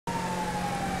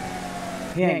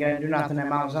He ain't gonna do nothing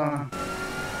in Arizona.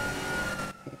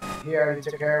 He already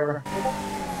took care of her.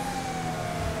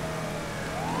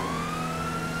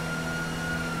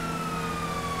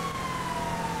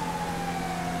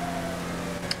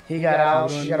 He got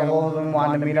out, she got a hold of him,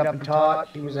 wanted to meet up and talk.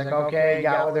 He was like, okay,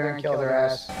 got with her and killed her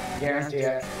ass. Guarantee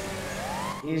it.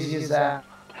 Easy as that.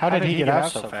 How did he get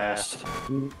out so fast?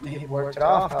 He worked it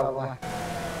off, probably.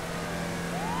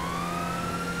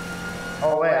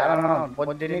 Oh, wait, I don't know.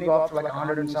 What, didn't he go up for like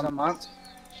 100 and some months?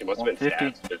 She must have been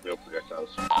stabbed with no projectiles.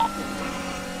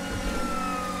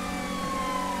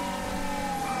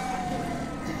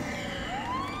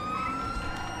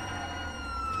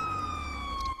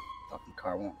 Fucking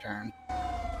car won't turn.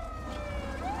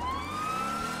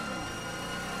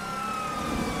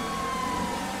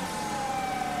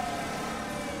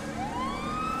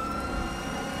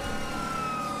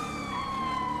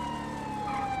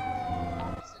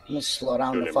 Let me slow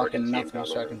down the fucking nothing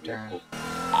so I can turn.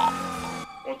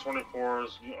 124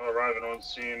 is arriving on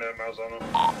scene at Arizona.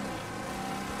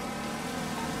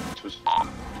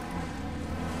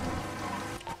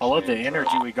 I love the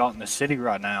energy we got in the city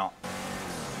right now.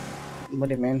 What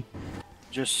do you mean?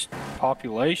 Just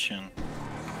population.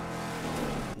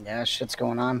 Yeah, shit's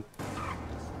going on.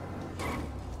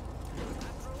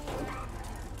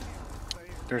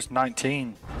 There's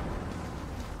 19.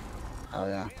 Oh,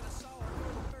 yeah.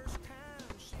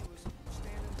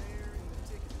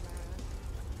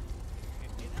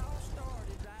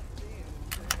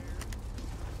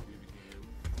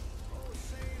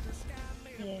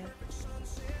 Yeah.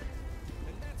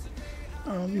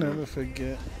 I'll never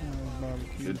forget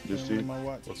barbecue. My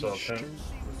watch. What's up, Pimp?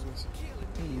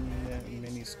 That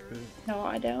mini skirt. No,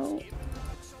 I don't.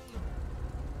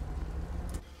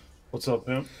 What's up,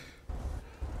 Pimp?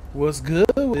 What's good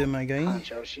with my game?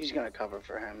 Poncho, she's gonna cover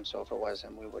for him, so if it was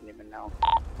him, we wouldn't even know.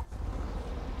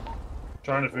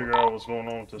 Trying to figure out what's going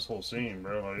on with this whole scene,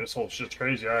 bro. Like, this whole shit's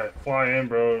crazy. I fly in,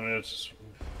 bro, and it's just...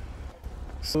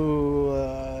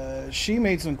 So, she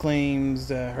made some claims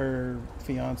that her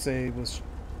fiance was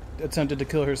attempted to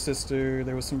kill her sister.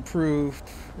 There was some proof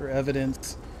or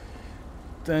evidence.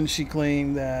 Then she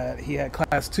claimed that he had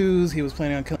class 2s. He was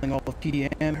planning on killing all of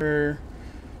PD and her.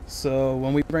 So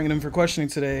when we bring him for questioning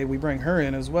today, we bring her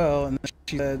in as well. And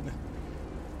she said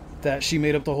that she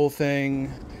made up the whole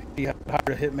thing. He had hired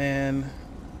a hitman.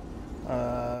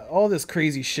 All this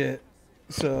crazy shit.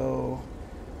 So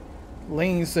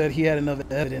Lane said he had enough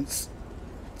evidence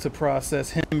to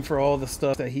process him for all the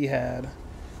stuff that he had.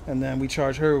 And then we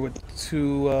charge her with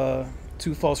two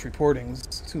false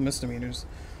reportings, 2 misdemeanors.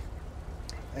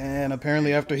 And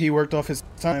apparently after he worked off his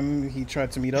time, he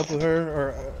tried to meet up with her,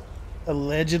 or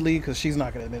allegedly, because she's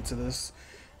not going to admit to this.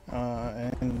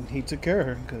 And he took care of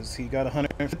her because he got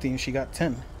 150 and she got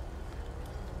 10.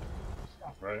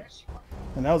 Right.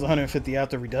 And that was 150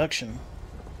 after reduction.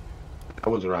 I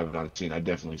was arriving on the scene. I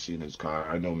definitely seen his car.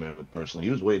 I know him personally.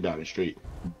 He was way down the street.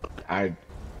 I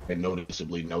had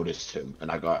noticeably noticed him,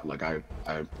 and I got like I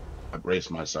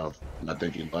braced myself, and I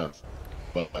think he left.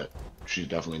 But she's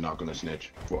definitely not gonna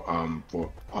snitch on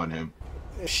him.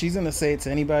 If she's gonna say it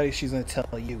to anybody, she's gonna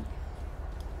tell you.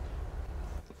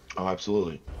 Oh,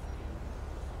 absolutely.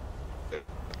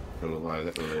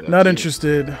 Not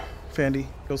interested, Fandy.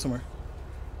 Go somewhere.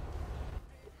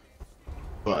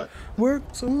 But work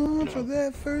so long for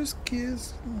that first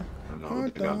kiss.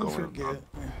 Don't forget.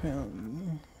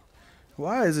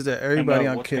 Why is it that everybody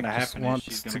on Kick just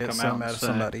wants to get something out of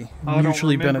somebody?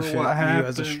 Mutually benefit you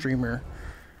as a streamer.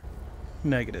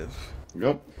 Negative.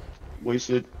 Yep.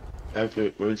 Wasted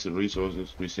effort, wasted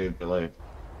resources. We saved her life.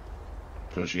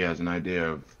 So she has an idea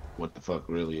of what the fuck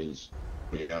really is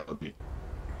reality.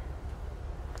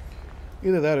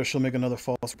 Either that or she'll make another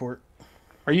false report.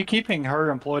 Are you keeping her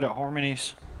employed at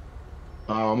Harmony's?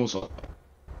 Almost.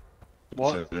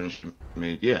 What? I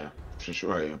mean, yeah, for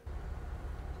sure I am.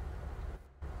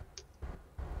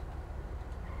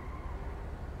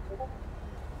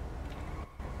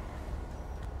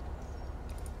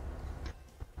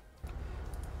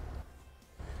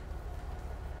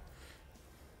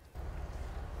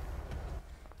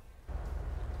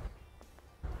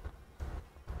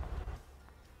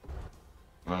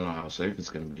 I don't know how safe it's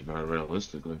going to be, very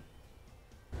realistically.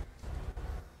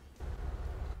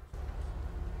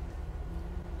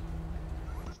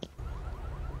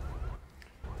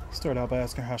 Start out by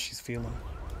asking her how she's feeling.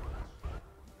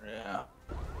 Yeah.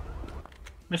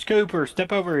 Miss Cooper,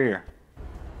 step over here.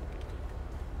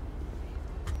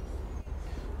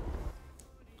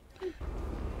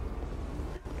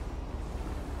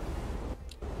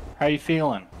 How you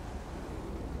feeling?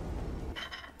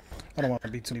 I don't want to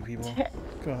beat too many people.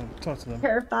 Go ahead, talk to them.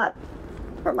 Terrified.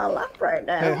 for my life right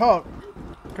now. Hey, Hawk.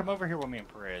 Come over here with me and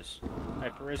Perez. Hey,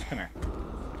 Perez, come here.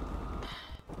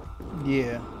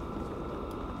 Yeah.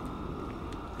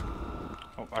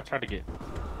 Oh, I tried to get.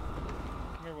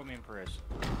 Come here with me and Perez.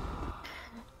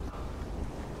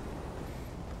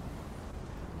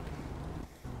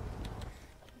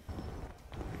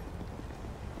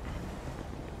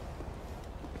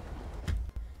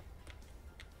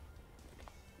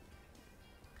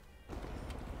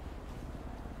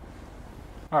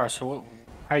 All right, so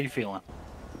how you feeling?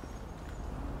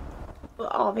 Well,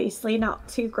 obviously not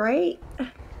too great.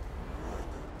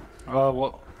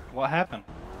 What happened?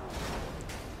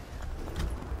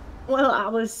 Well, I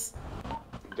was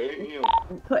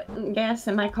putting gas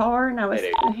in my car, and I was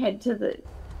gonna head to the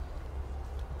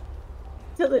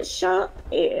shop,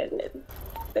 and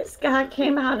this guy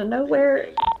came out of nowhere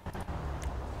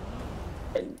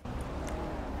and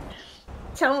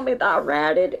telling me that I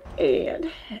ratted,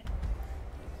 and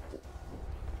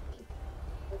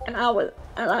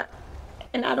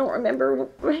I don't remember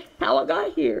how I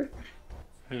got here.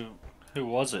 Who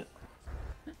was it?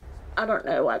 I don't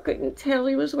know. I couldn't tell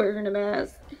he was wearing a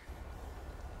mask.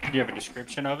 Do you have a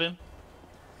description of him?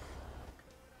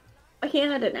 He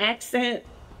had an accent,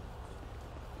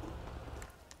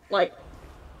 like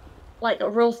a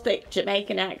real thick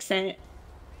Jamaican accent,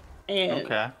 and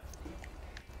Okay.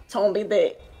 told me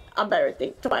that I better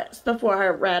think twice before I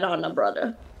rat on a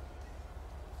brother.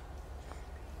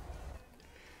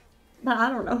 But I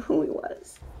don't know who he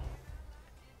was.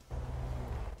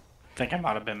 Think it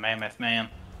might have been Mammoth Man.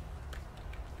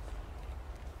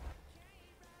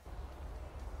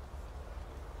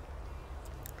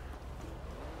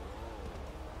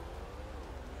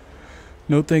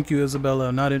 No, thank you, Isabella.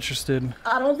 I'm not interested.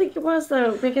 I don't think it was,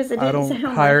 though, because it I didn't don't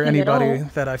sound hire like him at anybody all.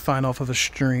 that I find off of a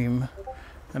stream.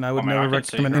 And I would I mean, never I can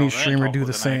see recommend girl any that streamer talk do the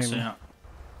with an same. accent.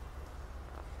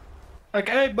 Like,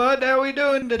 hey, bud, how we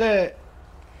doing today?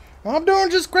 I'm doing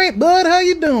just great, bud. How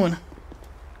you doing?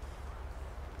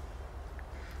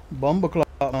 Bumbleclaw,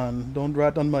 man. Don't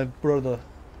rat on my brother.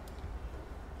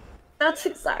 That's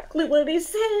exactly what he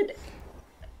said.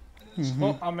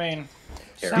 Well, I mean,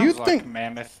 Do sounds you like think-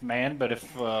 Mammoth Man, but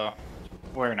if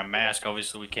wearing a mask,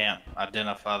 obviously we can't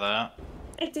identify that.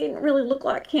 It didn't really look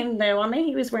like him, though. I mean,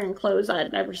 he was wearing clothes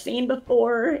I'd never seen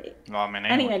before. Well, I mean,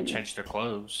 And he anyone can had- change their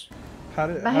clothes. How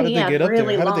did But they he had get up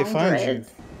really there? How did they long find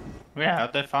dreads. Yeah,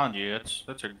 how'd they find you?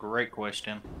 That's a great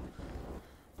question.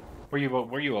 Were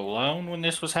you alone when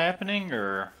this was happening,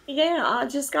 or? Yeah, I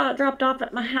just got dropped off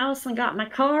at my house and got my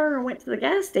car and went to the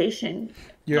gas station.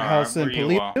 you? Your house in were you,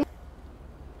 Polito?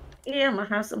 Yeah, my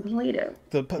house in Polito.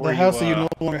 The were house you, that you no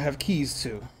longer have keys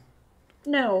to.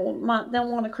 No, the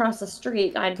one across the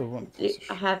street. I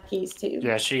have keys to.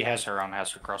 Yeah, she has her own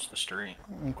house across the street.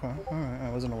 Okay, alright. I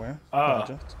wasn't aware. Uh,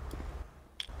 Apologize.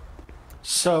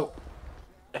 So,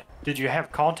 did you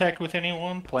have contact with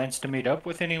anyone? Plans to meet up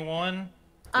with anyone?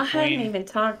 I hadn't between- even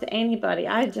talked to anybody.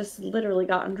 I had just literally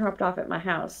gotten dropped off at my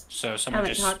house. So someone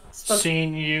Haven't just spoke-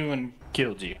 seen you and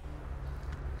killed you,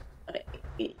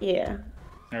 Yeah,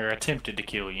 or attempted to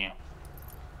kill you.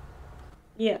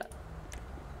 yeah.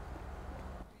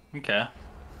 Okay.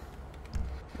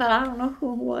 But I don't know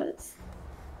who it was.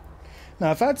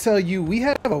 Now, if I tell you we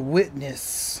have a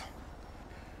witness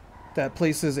that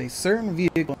places a certain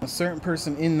vehicle and a certain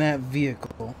person in that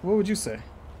vehicle, what would you say?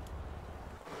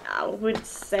 I would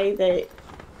say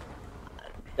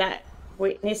that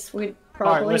witness would All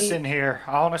right, probably. listen here.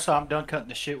 Honestly, I'm done cutting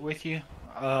the shit with you.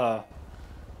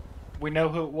 We know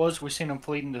who it was. We seen him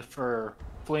fleeing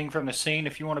from the scene.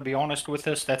 If you want to be honest with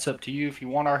us, that's up to you. If you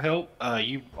want our help,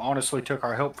 you honestly took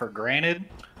our help for granted.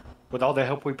 With all the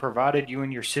help we provided you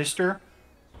and your sister.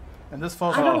 And this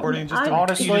false I don't- reporting, just I- to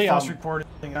Honestly, repeat false I'm- reporting,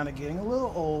 kind of getting a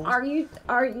little old. Are you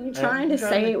trying to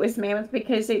say it was Mammoth,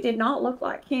 because it did not look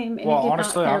like him and Well, it did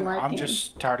honestly, not sound like I'm him.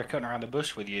 just tired of cutting around the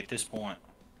bush with you at this point.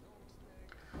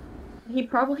 He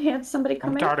probably had somebody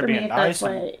come I'm tired after of me being if nice. that's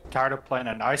I'm way. tired of playing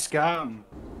a nice guy.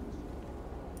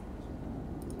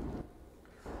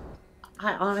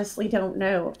 I honestly don't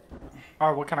know. All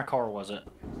right, what kind of car was it?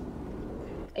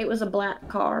 It was a black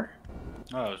car.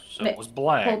 Oh, so it was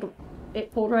black.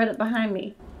 It pulled right up behind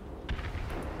me.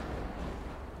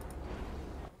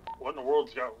 What in the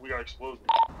world's we got exploded?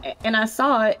 And I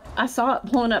saw it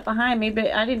pulling up behind me,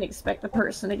 but I didn't expect the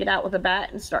person to get out with a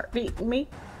bat and start beating me.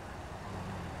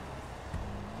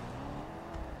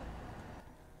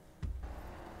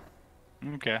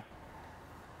 Okay.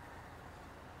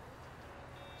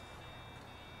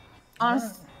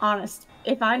 Honest.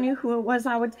 If I knew who it was,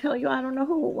 I would tell you. I don't know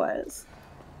who it was.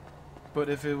 But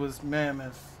if it was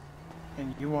Mammoth,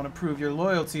 and you want to prove your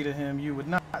loyalty to him, you would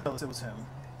not tell us it was him.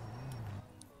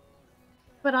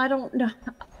 But I don't know.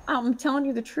 I'm telling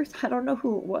you the truth. I don't know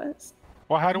who it was.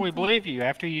 Well, how do we believe you?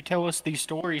 After you tell us these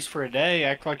stories for a day,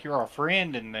 act like you're our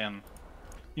friend, and then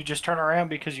you just turn around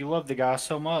because you love the guy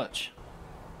so much.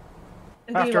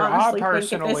 Do you After I honestly think at this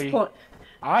personally, point,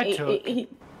 I took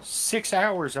 6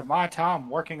 hours of my time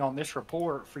working on this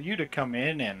report for you to come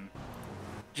in and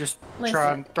just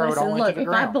try and throw it all look, into the if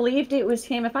I ground. believed it was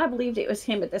him,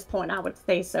 at this point, I would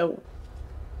say so.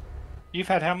 You've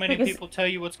had how many people tell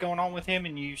you what's going on with him,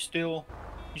 and you still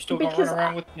gonna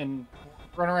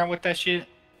run around with that shit?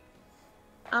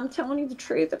 I'm telling you the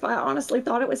truth. If I honestly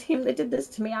thought it was him that did this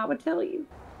to me, I would tell you.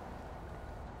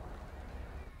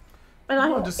 But I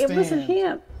don't. It wasn't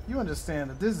him. You understand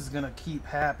that this is gonna keep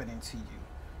happening to you.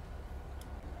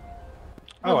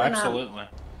 Oh, absolutely.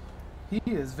 He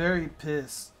is very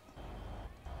pissed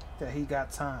that he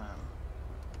got time.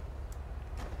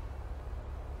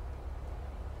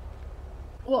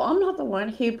 Well, I'm not the one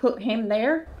who put him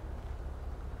there.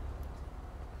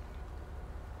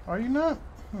 Are you not?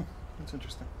 That's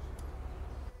interesting.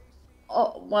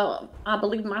 Oh, well, I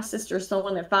believe my sister's the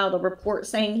one that filed a report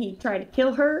saying he tried to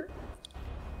kill her.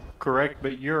 Correct,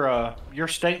 but your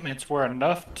statements were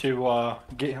enough to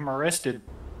get him arrested,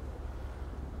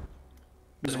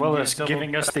 as well as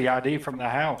giving us the ID from the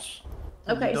house.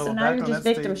 Okay, so now you're just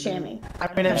victim shaming.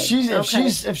 I mean, if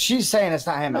she's saying it's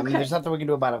not him, I mean, there's nothing we can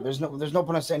do about it. There's no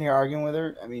point in sitting here arguing with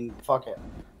her. I mean, fuck it.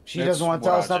 She doesn't want to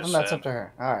tell us nothing. That's up to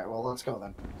her. All right, well, let's go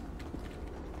then.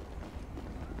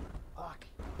 Fuck.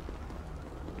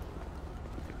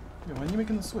 Yeah, when are you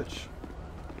making the switch?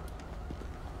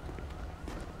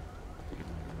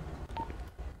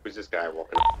 Who's this guy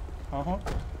walking? Uh-huh.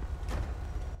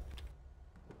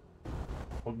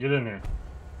 Well, get in here.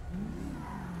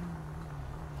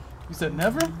 You said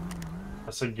never?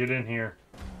 I said get in here.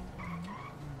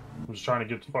 I'm just trying to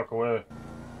get the fuck away.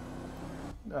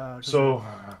 So,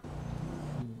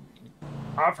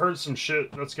 I've heard some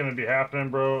shit that's gonna be happening,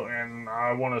 bro, and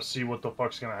I want to see what the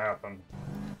fuck's gonna happen.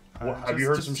 Have you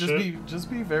heard some shit? Just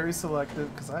be very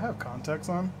selective, because I have contacts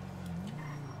on.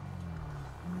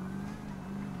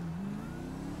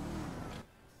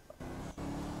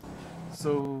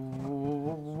 So,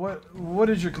 what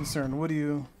is your concern?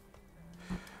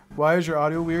 Why is your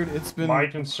audio weird? It's been... My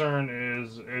concern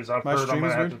is I've heard I'm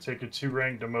gonna have to take a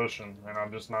 2-rank demotion, and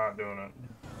I'm just not doing it.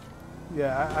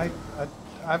 Yeah,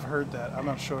 I've heard that. I'm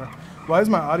not sure. Why is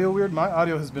my audio weird? My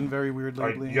audio has been very weird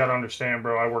lately. You gotta understand,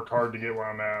 bro. I worked hard to get where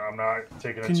I'm at. I'm not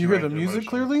taking a 2-rank demotion. Can you hear the music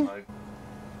clearly?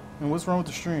 And what's wrong with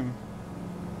the stream?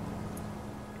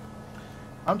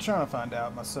 I'm trying to find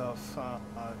out myself.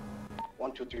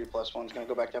 123 plus 1's gonna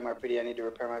go back to MRPD. I need to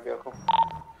repair my vehicle.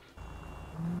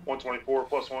 124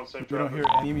 plus 1, same traffic. You don't hear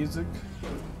any music?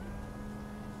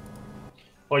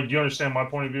 Like, do you understand my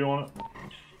point of view on it?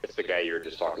 It's the guy you were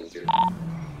just talking to.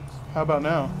 How about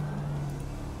now?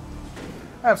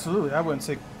 Absolutely, I wouldn't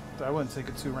take a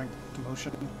 2-rank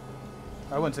demotion.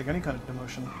 I wouldn't take any kind of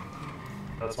demotion.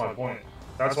 That's my point.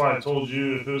 That's why I told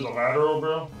you if it was a lateral,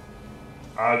 bro,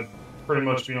 I'd pretty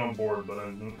much be on board, but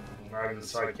I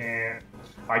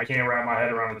can't wrap my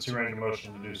head around a 2-rank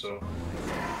demotion to do so.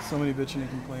 So many bitching and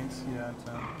complaints. Yeah.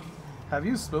 Have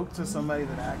you spoke to somebody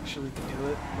that actually could do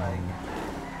it, like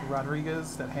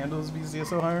Rodriguez, that handles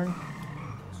VZSO hiring?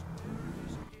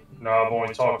 No, I've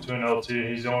only talked to an LT.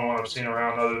 He's the only one I've seen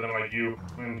around other than like you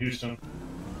in Houston.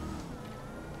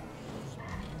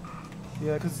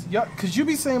 Yeah, cause you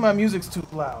be saying my music's too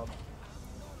loud.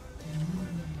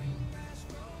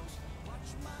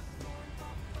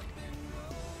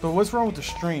 But what's wrong with the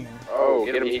stream? Oh,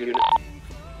 get him.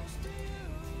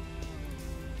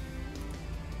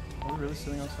 Are we really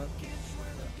sitting outside?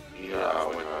 Yeah, I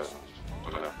went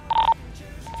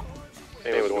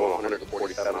it was going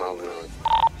 147 miles an hour.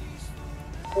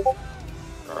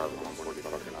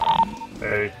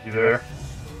 Hey, you there?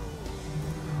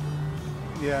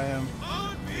 Yeah, I am.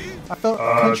 I felt.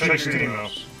 Check your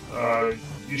emails.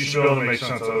 You should be able to make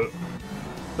sense of it.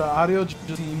 The audio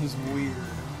just seems weird.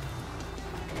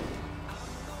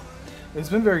 It's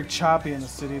been very choppy in the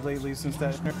city lately since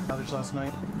that outage last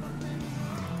night.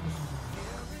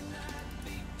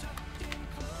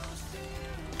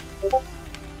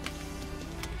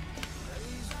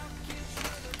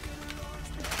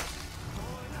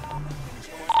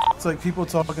 It's like people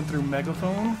talking through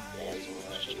megaphone.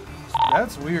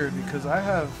 That's weird because I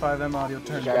have 5M audio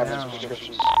turned down.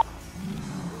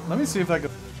 Let me see if I can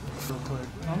real quick.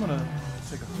 I'm gonna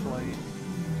take a flight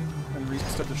and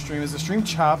restart the stream. Is the stream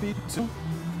choppy too?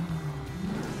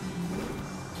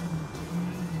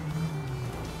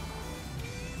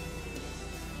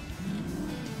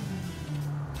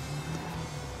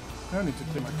 I need to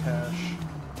clear my cache.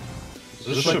 Is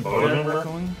this shit bugging, bro?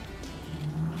 echoing?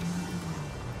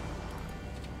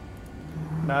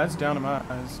 Nah, it's down in my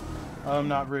eyes.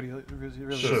 Not really.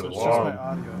 Really, Shit, it's just wow. my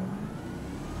audio.